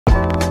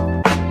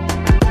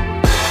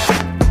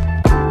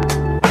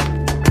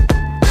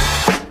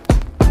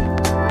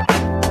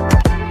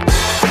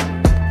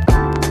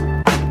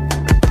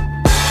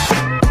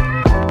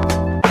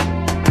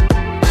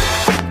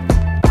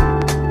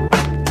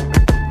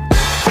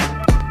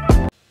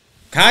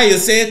Kaya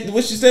said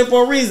what she said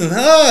for a reason.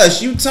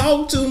 Hush, you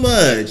talk too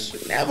much.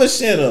 You never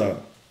shut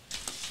up.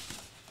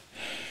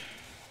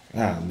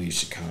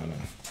 Alicia Connor.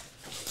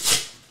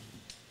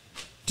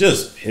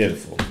 Just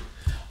pitiful.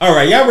 All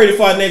right, y'all ready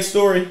for our next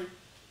story?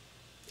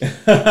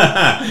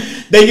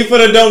 Thank you for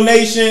the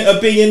donation,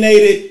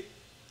 Opinionated.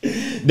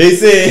 They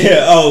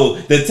said,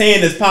 oh, the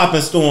tan is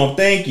popping, Storm.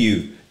 Thank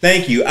you.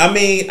 Thank you. I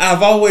mean,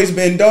 I've always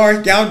been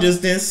dark. Y'all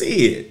just didn't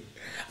see it.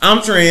 I'm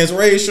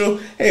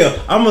transracial.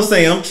 Hell, I'm going to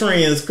say I'm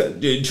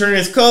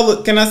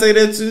trans-colored. Can I say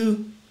that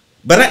too?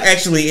 But I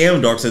actually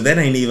am dark, so that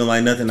ain't even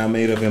like nothing I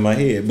made up in my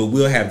head. But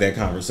we'll have that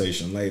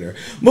conversation later.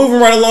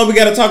 Moving right along, we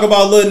got to talk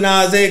about Lil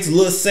Nas X,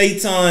 Lil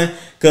Satan.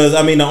 Because,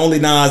 I mean, the only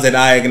Nas that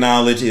I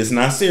acknowledge is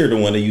Nasir, the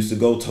one that used to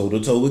go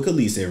toe-to-toe with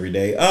Khalees every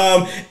day.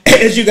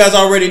 As you guys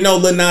already know,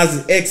 Lil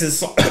Nas X's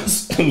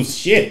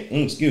shit.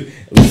 Excuse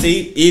me.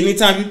 See,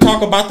 anytime you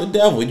talk about the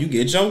devil, you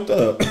get choked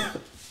up.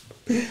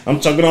 I'm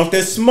chugging off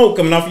that smoke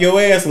coming off your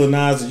ass, Lil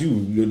Nas, as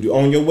you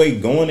on your way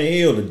going to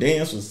hell to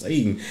dance with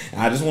Satan.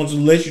 I just want to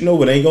let you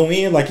know it ain't gonna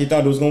end like you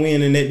thought it was gonna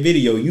end in that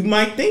video. You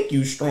might think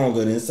you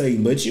stronger than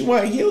Satan, but you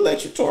ain't. He'll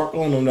let you torque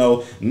on him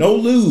though. No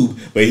lube,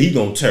 but he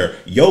gonna tear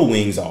your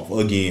wings off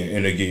again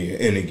and again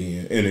and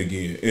again and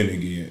again and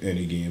again and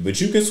again. But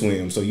you can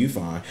swim, so you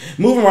fine.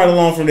 Moving right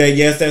along from that,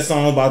 yes, that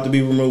song about to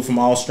be removed from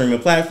all streaming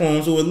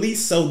platforms, or at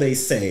least so they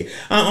say.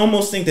 I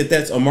almost think that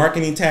that's a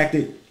marketing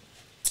tactic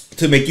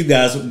to make you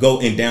guys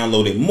go and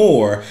download it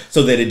more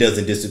so that it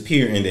doesn't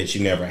disappear and that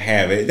you never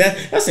have it.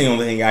 That's the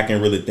only thing I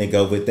can really think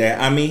of with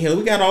that. I mean, hell,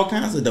 we got all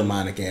kinds of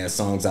demonic ass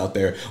songs out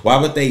there. Why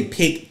would they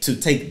pick to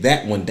take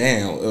that one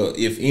down,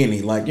 if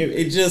any? Like,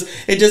 it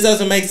just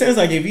doesn't make sense.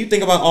 Like, if you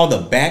think about all the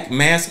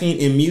backmasking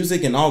in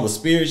music and all the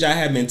spirits y'all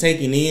have been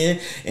taking in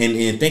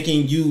and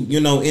thinking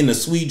you know, in a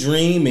sweet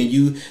dream, and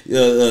you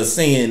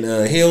saying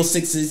Hell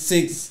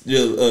 666,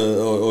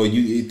 or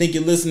you think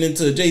you're listening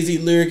to a Jay-Z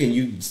lyric and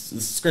you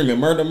screaming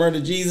murder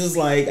Jesus,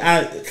 like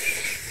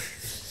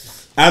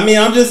I mean,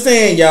 I'm just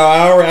saying, y'all,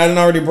 I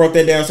already broke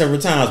that down several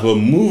times, but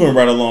moving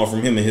right along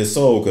from him and his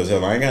soul, because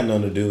hell, I ain't got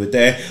nothing to do with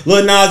that.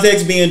 Lil Nas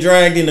X being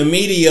dragged in the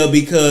media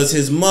because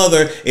his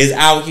mother is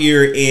out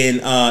here in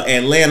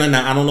Atlanta.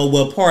 Now, I don't know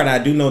what part. I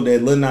do know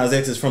that Lil Nas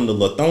X is from the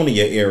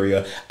Lithonia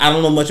area. I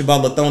don't know much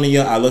about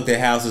Lithonia. I looked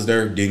at houses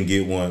there, didn't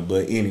get one,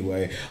 but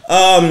anyway.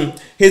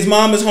 His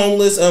mom is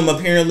homeless,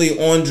 apparently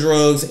on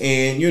drugs,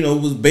 and, you know,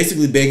 was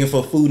basically begging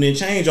for food and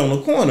change on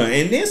the corner.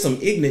 And then some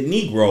ignorant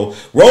Negro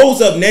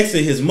rolls up next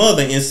to his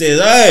mother and says,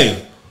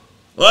 hey,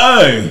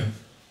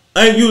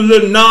 ain't you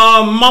Lil Nas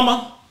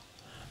mama?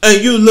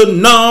 Ain't you Lil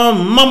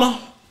Nas mama?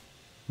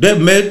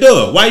 That messed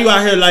up. Why you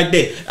out here like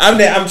that?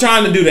 I'm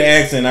trying to do the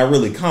accent. I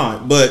really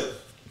can't, but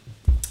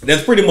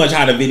that's pretty much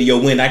how the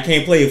video went. I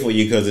can't play it for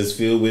you because it's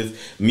filled with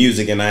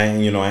music and I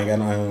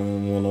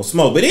don't want no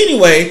smoke. But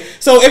anyway,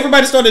 so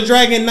everybody started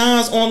dragging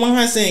Nas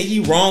online saying he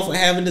wrong for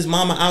having his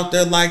mama out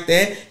there like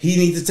that. He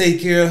needs to take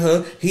care of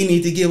her. He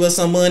needs to give her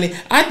some money.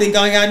 I think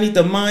all y'all need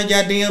to mind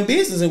y'all damn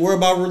business and worry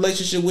about a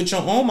relationship with your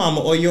own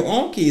mama or your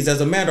own kids.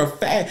 As a matter of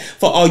fact,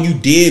 for all you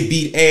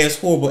deadbeat ass,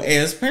 horrible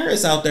ass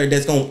parents out there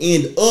that's going to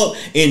end up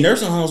in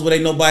nursing homes where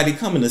ain't nobody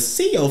coming to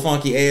see your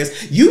funky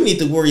ass, you need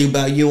to worry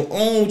about your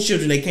own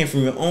children that came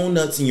from your own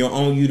nuts and your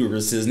own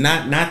uteruses,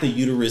 not the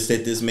uterus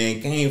that this man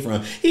came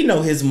from. He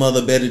know his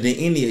mother better than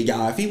any of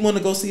y'all. If he want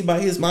to go see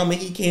about his mama,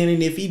 he can,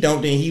 and if he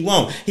don't, then he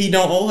won't. He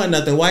don't owe her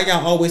nothing. Why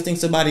y'all always think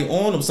somebody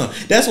own him something?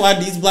 That's why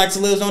these black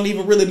celebs don't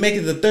even really make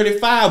it to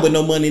 35 with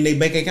no money in their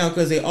bank account,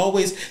 because they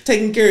always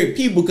taking care of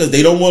people because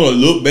they don't want to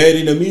look bad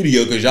in the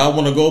media, because y'all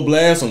want to go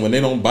blast them when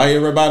they don't buy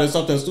everybody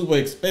something super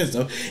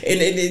expensive.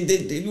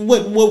 And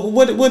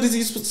what is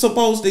he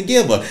supposed to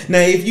give her? Now,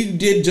 if you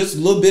did just a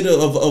little bit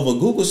of a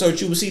Google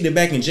search, you would see that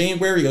back in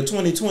January of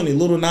 2020,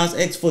 Lil Nas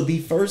X for the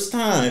first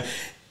time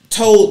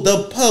told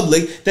the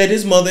public that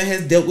his mother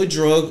has dealt with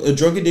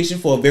drug addiction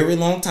for a very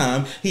long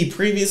time. He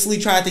previously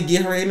tried to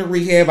get her into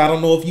rehab. I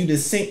don't know if you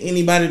just sent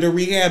anybody to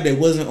rehab that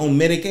wasn't on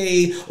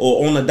Medicaid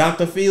or on a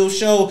Dr. Phil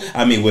show.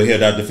 I mean, well, hell,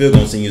 Dr. Phil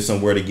gonna send you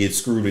somewhere to get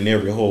screwed in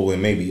every hole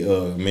and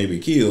maybe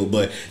killed,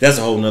 but that's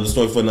a whole nother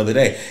story for another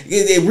day.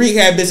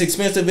 Rehab is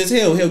expensive as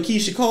hell. Hell,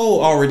 Keisha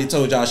Cole already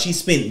told y'all she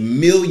spent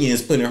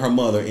millions putting her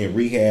mother in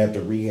rehab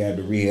to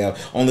rehab,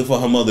 only for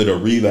her mother to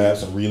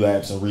relapse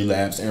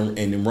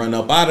and run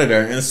up out of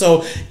there. And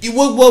so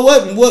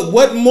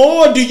what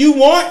more do you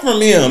want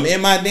from him? In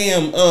my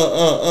damn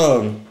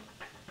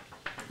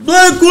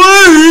Black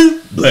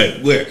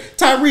where?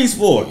 Tyrese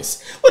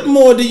voice. What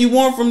more do you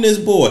want from this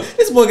boy?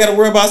 This boy got to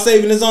worry about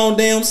saving his own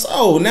damn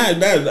soul. Now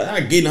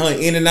getting her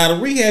in and out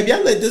of rehab.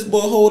 Y'all let this boy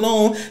hold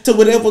on to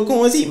whatever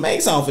coins he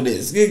makes off of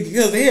this.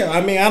 Because hell,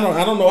 I mean, I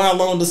don't know how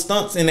long the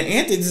stunts and the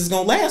antics is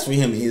gonna last for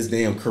him in his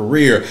damn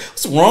career.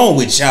 What's wrong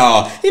with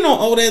y'all? He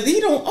don't owe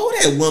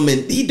that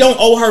woman. He don't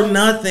owe her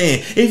nothing.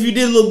 If you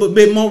did a little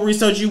bit more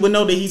research, you would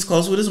know that he's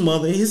close with his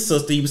mother and his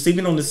sister. He was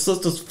sleeping on his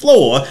sister's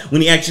floor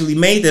when he actually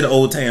made that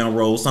Old Town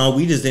Road song.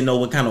 We just didn't know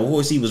what kind of whore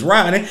horse he was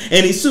riding,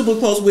 and he's super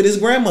close with his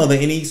grandmother,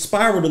 and he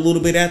spiraled a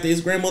little bit after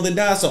his grandmother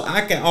died. So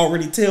I can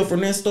already tell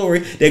from that story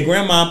that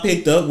grandma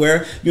picked up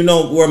where, you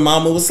know, where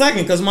mama was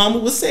slacking, because mama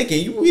was sick.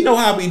 And we know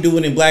how we do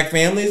it in black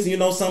families. You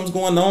know, something's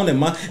going on,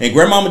 and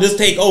grandmama just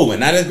take over.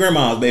 Not that's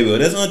grandma's baby, but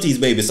that's auntie's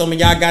baby. Some of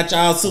y'all got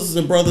y'all sisters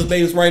and brothers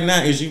babies right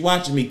now. Is you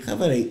watching me?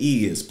 Cover their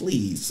ears,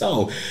 please.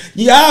 So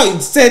y'all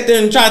sat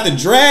there and tried to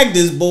drag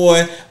this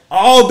boy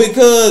all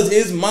because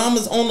his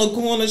mama's on the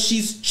corner.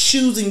 She's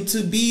choosing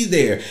to be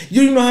there.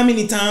 You know how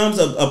many times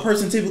a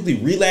person typically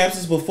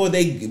relapses before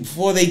they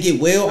get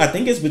well? I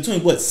think it's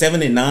between what,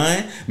 7 and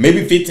 9,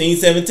 maybe 15,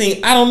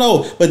 17. I don't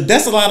know, but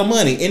that's a lot of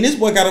money. And this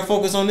boy got to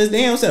focus on his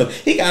damn self.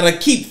 He got to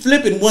keep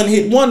flipping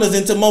one-hit wonders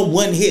into more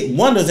one-hit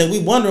wonders, and we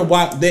wondering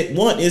why that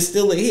one is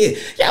still a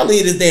hit. Y'all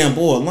leave this damn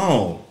boy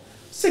alone.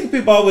 Sick of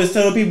people always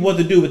telling people what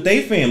to do with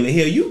their family.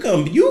 Here, you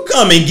come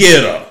and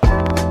get her.